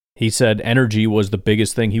 he said energy was the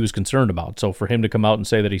biggest thing he was concerned about. So for him to come out and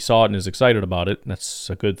say that he saw it and is excited about it, that's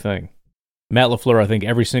a good thing. Matt LaFleur, I think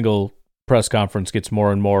every single press conference gets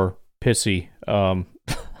more and more pissy.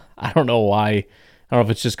 I don't know why. I don't know if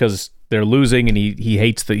it's just because they're losing and he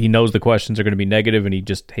hates he knows the questions are going to be negative and he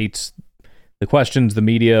just hates the questions, the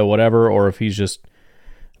media, whatever, or if he's just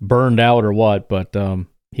burned out or what. But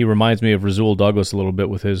he reminds me of Rasul Douglas a little bit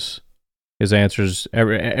with his answers.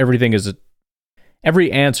 Everything is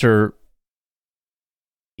every answer.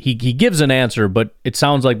 He gives an answer, but it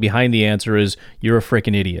sounds like behind the answer is you're a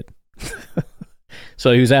freaking idiot.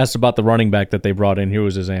 So he was asked about the running back that they brought in. Here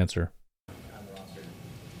was his answer.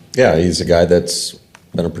 Yeah, he's a guy that's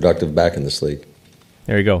been a productive back in this league.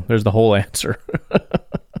 There you go. There's the whole answer.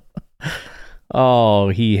 Oh,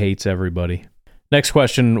 he hates everybody. Next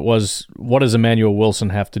question was, what does Emmanuel Wilson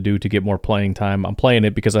have to do to get more playing time? I'm playing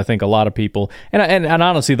it because I think a lot of people, and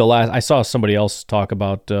honestly, I saw somebody else talk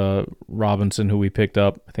about Robinson, who we picked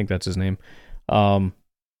up. I think that's his name.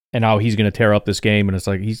 And how he's going to tear up this game, and it's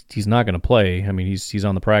like he's not going to play. I mean, he's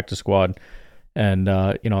on the practice squad, and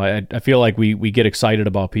I feel like we get excited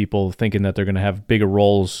about people thinking that they're going to have bigger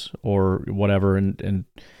roles or whatever, and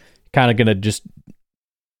kind of going to just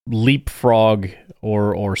leapfrog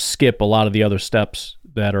or skip a lot of the other steps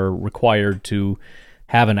that are required to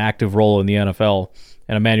have an active role in the NFL.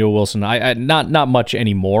 And Emmanuel Wilson, I not much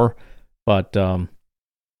anymore, but I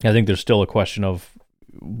think there's still a question of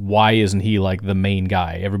why isn't he like the main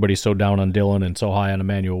guy? Everybody's so down on Dillon and so high on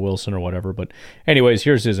Emmanuel Wilson or whatever. But anyways,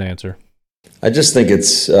 here's his answer. I just think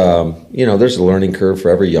it's, there's a learning curve for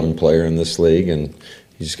every young player in this league, and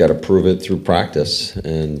you just got to prove it through practice.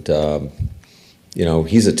 And,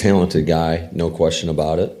 he's a talented guy, no question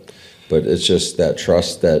about it. But it's just that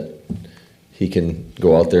trust that he can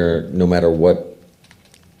go out there no matter what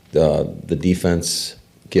the defense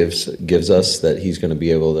gives us, that he's going to be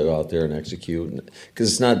able to go out there and execute. Because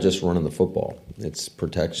it's not just running the football. It's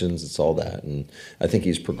protections, it's all that. And I think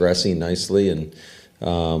he's progressing nicely, and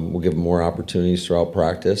we'll give him more opportunities throughout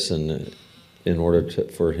practice and in order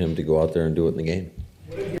for him to go out there and do it in the game.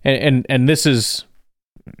 And this is,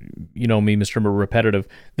 me, Mr. Repetitive,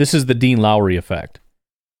 this is the Dean Lowry effect.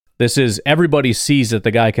 This is everybody sees that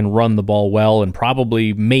the guy can run the ball well and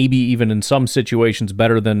probably maybe even in some situations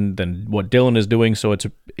better than what Dillon is doing, so it's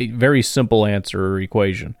a very simple answer or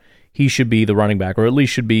equation. He should be the running back, or at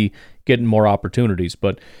least should be getting more opportunities.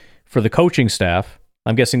 But for the coaching staff,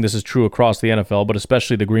 I'm guessing this is true across the NFL, but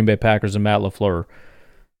especially the Green Bay Packers and Matt LaFleur.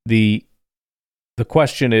 The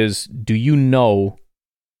question is, do you know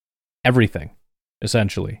everything,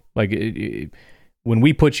 essentially? Like, when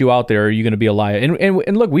we put you out there, are you going to be a liar?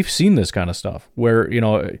 And look, we've seen this kind of stuff where,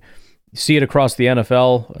 see it across the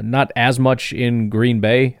NFL, not as much in Green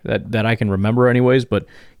Bay that I can remember anyways, but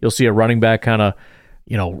you'll see a running back kind of,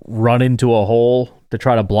 run into a hole to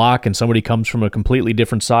try to block, and somebody comes from a completely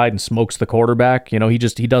different side and smokes the quarterback. He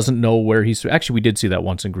doesn't know where he's... Actually, we did see that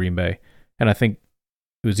once in Green Bay, and I think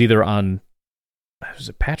it was either on... Was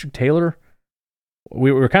it Patrick Taylor?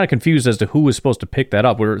 We were kind of confused as to who was supposed to pick that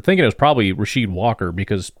up. We were thinking it was probably Rasheed Walker,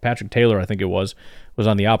 because Patrick Taylor, I think it was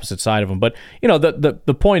on the opposite side of him. But,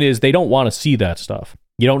 the point is they don't want to see that stuff.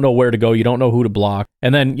 You don't know where to go. You don't know who to block.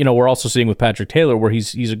 And then, we're also seeing with Patrick Taylor where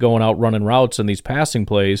he's going out running routes and these passing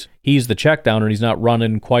plays. He's the check downer and he's not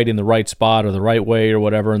running quite in the right spot or the right way or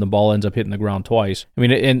whatever, and the ball ends up hitting the ground twice. I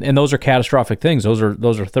mean, and those are catastrophic things. Those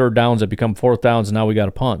are third downs that become fourth downs, and now we got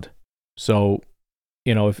to punt. So,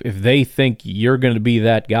 if they think you're going to be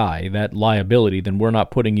that guy, that liability, then we're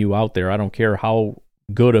not putting you out there. I don't care how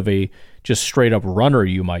good of a just straight up runner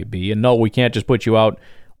you might be. And no, we can't just put you out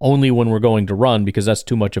only when we're going to run, because that's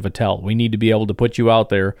too much of a tell. We need to be able to put you out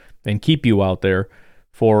there and keep you out there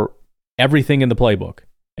for everything in the playbook.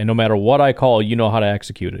 And no matter what I call, you know how to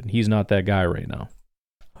execute it. He's not that guy right now.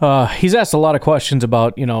 He's asked a lot of questions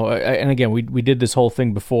about, and again, we did this whole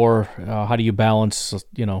thing before. How do you balance,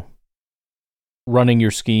 running your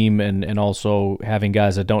scheme and also having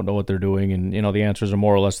guys that don't know what they're doing? And, the answers are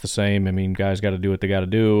more or less the same. I mean, guys got to do what they got to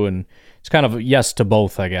do. And it's kind of yes to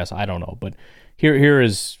both, I guess. I don't know. But here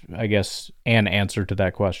is, I guess, an answer to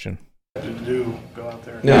that question. Go out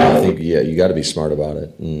there. No, I think, you got to be smart about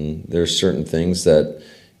it. And there's certain things that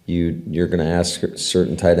you're going to ask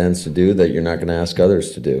certain tight ends to do that you're not going to ask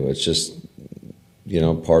others to do. It's just,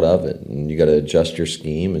 part of it. And you got to adjust your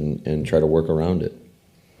scheme and try to work around it.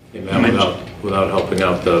 Without helping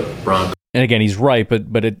out the Broncos. And again, he's right,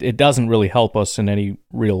 but it doesn't really help us in any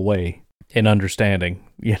real way in understanding.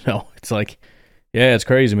 It's like, yeah, it's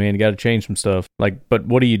crazy, man. You got to change some stuff. Like, but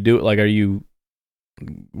what do you do? Like,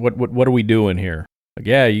 what are we doing here? Like,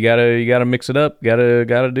 yeah, you gotta mix it up.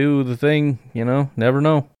 Gotta do the thing. Never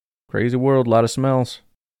know. Crazy world, a lot of smells.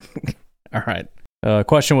 All right.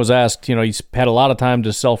 Question was asked. He's had a lot of time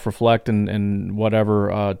to self-reflect and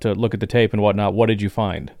whatever, to look at the tape and whatnot. What did you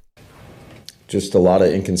find? Just a lot of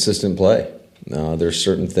inconsistent play. There's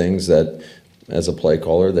certain things that, as a play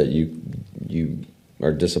caller, that you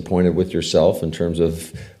are disappointed with yourself in terms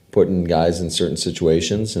of putting guys in certain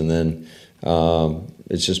situations, and then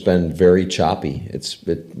it's just been very choppy.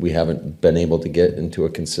 We haven't been able to get into a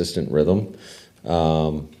consistent rhythm.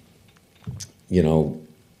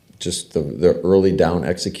 Just the early down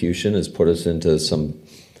execution has put us into some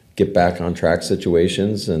get back on track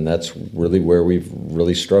situations, and that's really where we've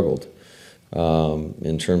really struggled.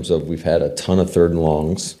 In terms of, we've had a ton of third and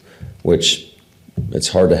longs, which it's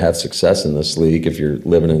hard to have success in this league if you're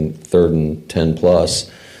living in 3rd and 10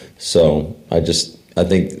 plus. So I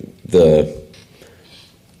think the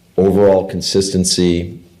overall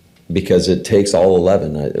consistency, because it takes all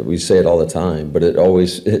 11. We say it all the time, but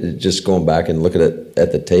just going back and looking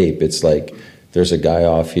at the tape, it's like there's a guy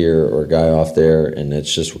off here or a guy off there, and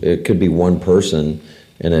it could be one person,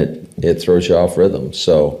 and it throws you off rhythm.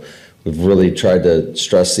 So we've really tried to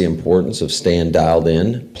stress the importance of staying dialed in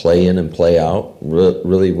and play out,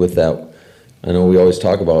 really with that. I know we always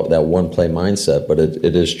talk about that one-play mindset, but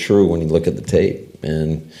it is true when you look at the tape.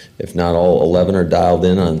 And if not all 11 are dialed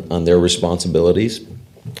in on their responsibilities,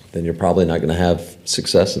 then you're probably not going to have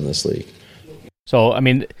success in this league. So, I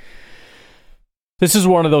mean, this is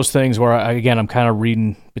one of those things where, I'm kind of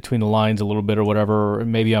reading between the lines a little bit or whatever, or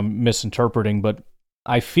maybe I'm misinterpreting, but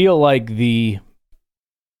I feel like the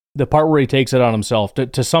part where he takes it on himself,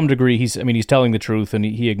 to some degree, he's telling the truth and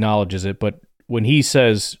he acknowledges it, but when he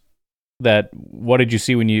says that, what did you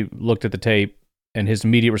see when you looked at the tape? And his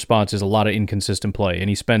immediate response is a lot of inconsistent play. And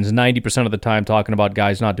he spends 90% of the time talking about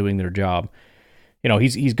guys not doing their job.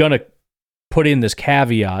 He's going to put in this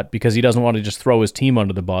caveat because he doesn't want to just throw his team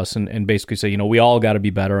under the bus and basically say, we all got to be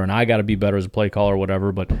better and I got to be better as a play caller or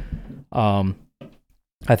whatever. But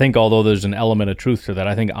I think although there's an element of truth to that,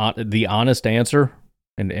 I think the honest answer,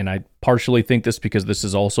 and I partially think this because this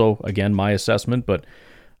is also, again, my assessment, but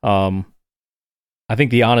I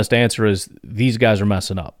think the honest answer is these guys are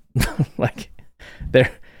messing up. Like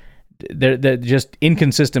they're just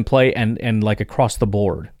inconsistent play and like across the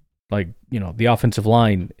board, like, the offensive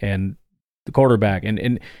line and the quarterback.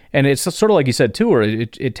 And it's sort of like you said too, or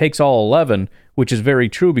it takes all 11, which is very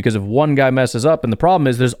true because if one guy messes up, and the problem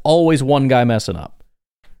is there's always one guy messing up.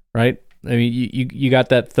 right? I mean, you got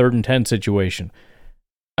that 3rd and 10 situation.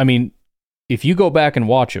 I mean, if you go back and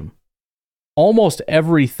watch them, almost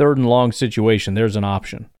every 3rd and long situation, there's an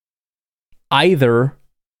option. Either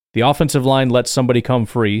the offensive line lets somebody come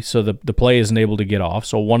free so the play isn't able to get off,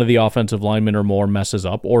 so one of the offensive linemen or more messes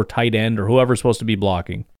up, or tight end or whoever's supposed to be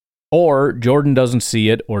blocking, or Jordan doesn't see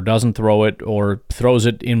it or doesn't throw it or throws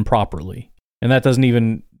it improperly. And that doesn't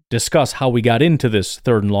even discuss how we got into this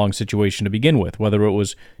 3rd and long situation to begin with, whether it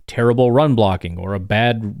was terrible run blocking or a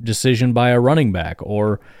bad decision by a running back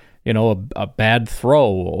or a bad throw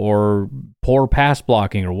or poor pass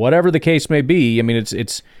blocking or whatever the case may be. I mean,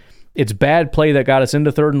 it's bad play that got us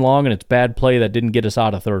into 3rd and long, and it's bad play that didn't get us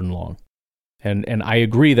out of 3rd and long. And I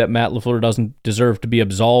agree that Matt LaFleur doesn't deserve to be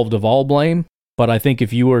absolved of all blame, but I think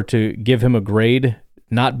if you were to give him a grade,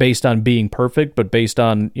 not based on being perfect, but based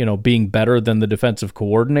on, being better than the defensive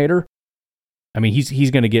coordinator, I mean,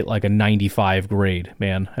 he's going to get like a 95 grade,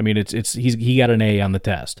 man. I mean, he got an A on the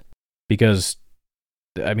test because,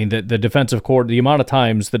 I mean, the the amount of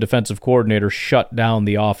times the defensive coordinator shut down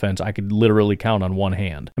the offense, I could literally count on one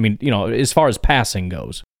hand. I mean, as far as passing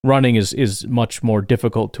goes, running is much more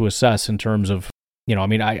difficult to assess in terms of, I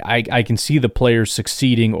mean, I can see the players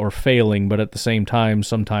succeeding or failing, but at the same time,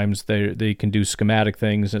 sometimes they can do schematic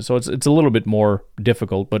things, and so it's a little bit more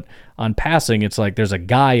difficult. But on passing, it's like there's a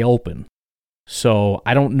guy open, so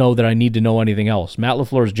I don't know that I need to know anything else. Matt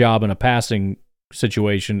LaFleur's job in a passing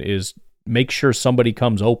situation is make sure somebody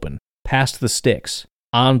comes open, past the sticks,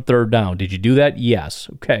 on 3rd down. Did you do that? Yes.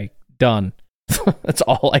 Okay, done. That's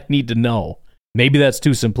all I need to know. Maybe that's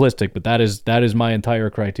too simplistic, but that is my entire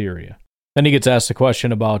criteria. Then he gets asked a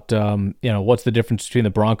question about, what's the difference between the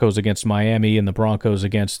Broncos against Miami and the Broncos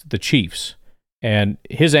against the Chiefs? And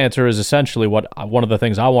his answer is essentially one of the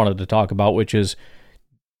things I wanted to talk about, which is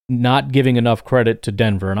not giving enough credit to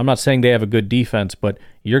Denver. And I'm not saying they have a good defense, but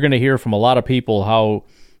you're going to hear from a lot of people how,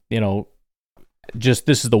 just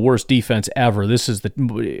this is the worst defense ever.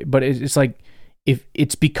 But it's like, if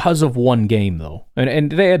it's because of one game though, and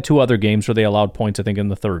they had 2 other games where they allowed points, I think in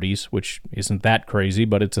the 30s, which isn't that crazy,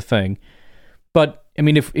 but it's a thing. But I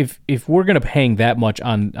mean, if we're going to hang that much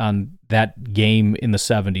on that game in the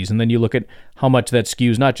 70s, and then you look at how much that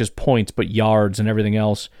skews not just points but yards and everything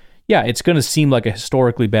else, yeah, it's going to seem like a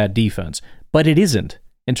historically bad defense, but it isn't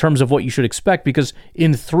in terms of what you should expect, because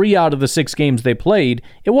in 3 out of the 6 games they played,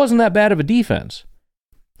 it wasn't that bad of a defense.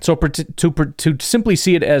 So to simply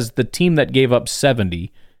see it as the team that gave up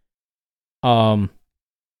 70 and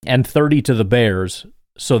 30 to the Bears,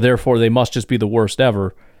 so therefore they must just be the worst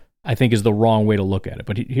ever, I think is the wrong way to look at it.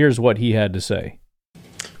 But here's what he had to say.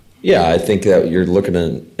 Yeah, I think that you're looking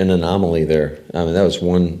at an anomaly there. I mean, that was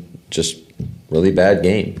one just really bad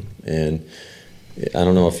game. And I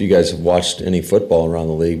don't know if you guys have watched any football around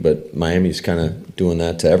the league, but Miami's kind of doing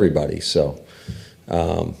that to everybody. So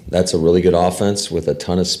that's a really good offense with a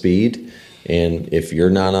ton of speed. And if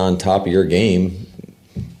you're not on top of your game,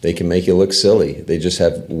 they can make you look silly. They just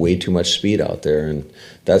have way too much speed out there, and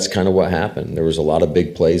that's kind of what happened. There was a lot of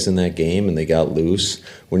big plays in that game, and they got loose.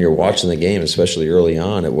 When you're watching the game, especially early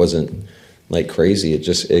on, it wasn't like crazy.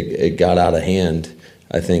 It got out of hand,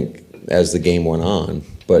 I think, as the game went on.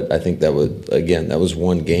 But I think that was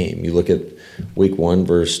one game. You look at week 1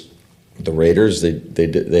 versus the Raiders,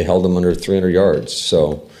 they held them under 300 yards.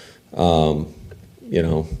 So,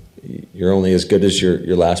 you're only as good as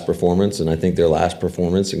your last performance, and I think their last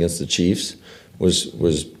performance against the Chiefs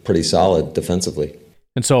was pretty solid defensively.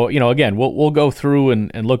 And so, again, we'll go through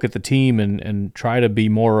and look at the team and try to be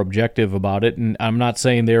more objective about it. And I'm not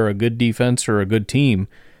saying they're a good defense or a good team,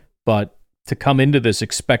 but to come into this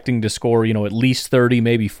expecting to score, at least 30,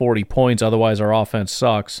 maybe 40 points, otherwise our offense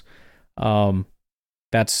sucks. Then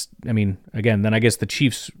I guess the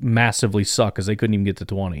Chiefs massively suck because they couldn't even get to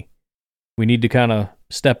 20. We need to kind of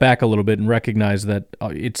step back a little bit and recognize that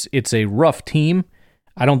it's a rough team.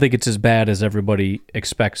 I don't think it's as bad as everybody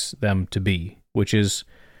expects them to be, which is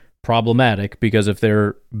problematic, because if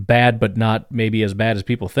they're bad but not maybe as bad as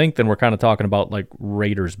people think, then we're kind of talking about like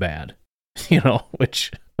Raiders bad,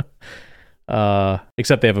 which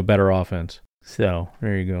except they have a better offense. So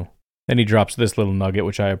there you go. Then he drops this little nugget,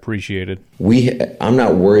 which I appreciated. I'm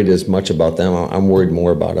not worried as much about them. I'm worried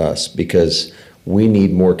more about us, because we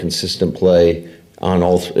need more consistent play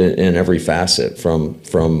in every facet,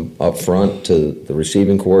 from up front to the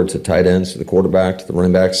receiving corps to tight ends to the quarterback to the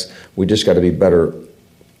running backs. We just got to be better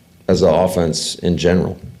as an offense in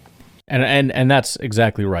general. And that's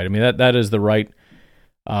exactly right. I mean, that is the right.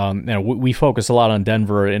 We focus a lot on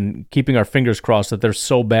Denver and keeping our fingers crossed that they're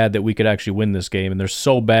so bad that we could actually win this game, and they're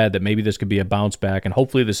so bad that maybe this could be a bounce back, and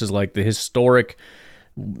hopefully this is like the historic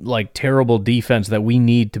like terrible defense that we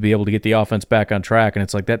need to be able to get the offense back on track. And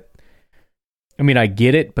it's like that. I mean, I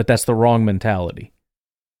get it, but that's the wrong mentality.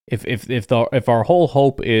 If our whole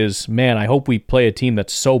hope is, man, I hope we play a team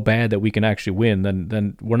that's so bad that we can actually win,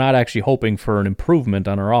 then we're not actually hoping for an improvement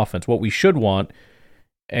on our offense. What we should want,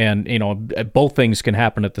 and both things can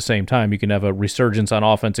happen at the same time. You can have a resurgence on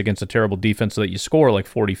offense against a terrible defense so that you score like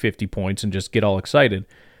 40, 50 points and just get all excited.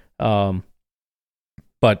 But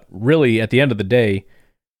really, at the end of the day,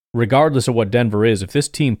 regardless of what Denver is, if this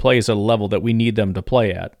team plays at a level that we need them to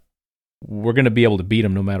play at, we're going to be able to beat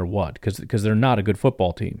them no matter what, because they're not a good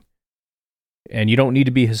football team. And you don't need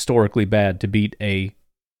to be historically bad to beat a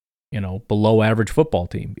below average football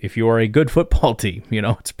team. If you are a good football team,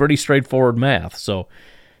 it's pretty straightforward math. So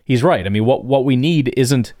he's right. I mean, what we need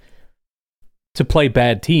isn't to play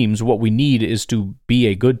bad teams. What we need is to be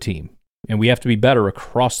a good team. And we have to be better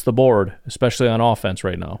across the board, especially on offense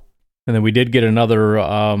right now. And then we did get another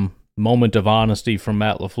moment of honesty from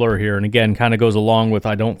Matt LaFleur here. And again, kind of goes along with,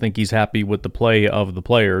 I don't think he's happy with the play of the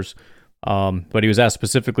players. But he was asked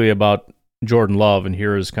specifically about Jordan Love, and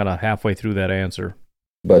here is kind of halfway through that answer.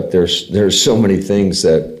 But there's so many things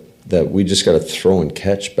that we just got to throw and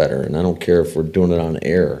catch better. And I don't care if we're doing it on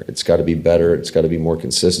air. It's got to be better. It's got to be more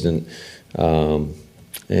consistent. I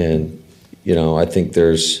think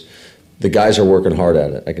the guys are working hard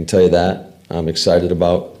at it. I can tell you that. I'm excited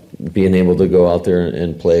about being able to go out there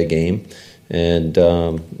and play a game. And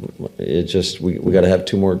we got to have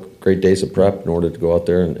 2 more great days of prep in order to go out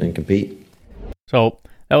there and compete. So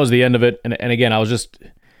that was the end of it. And again, I was just...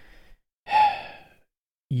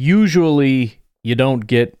 Usually you don't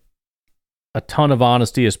get a ton of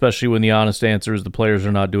honesty, especially when the honest answer is the players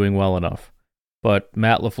are not doing well enough. But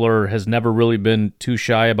Matt LaFleur has never really been too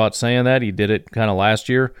shy about saying that. He did it kind of last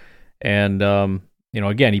year. And,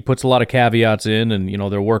 again, he puts a lot of caveats in, and,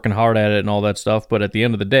 they're working hard at it and all that stuff. But at the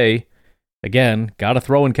end of the day, again, got to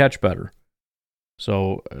throw and catch better.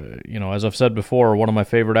 So, as I've said before, one of my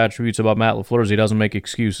favorite attributes about Matt LaFleur is he doesn't make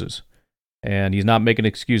excuses. And he's not making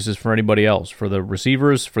excuses for anybody else, for the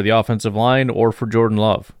receivers, for the offensive line, or for Jordan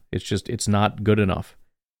Love. It's not good enough.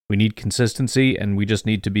 We need consistency, and we just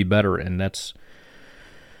need to be better. And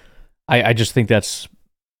I just think that's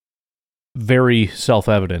very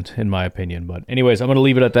self-evident, in my opinion. But anyways, I'm going to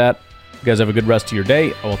leave it at that. You guys have a good rest of your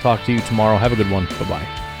day. I will talk to you tomorrow. Have a good one.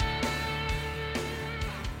 Bye-bye.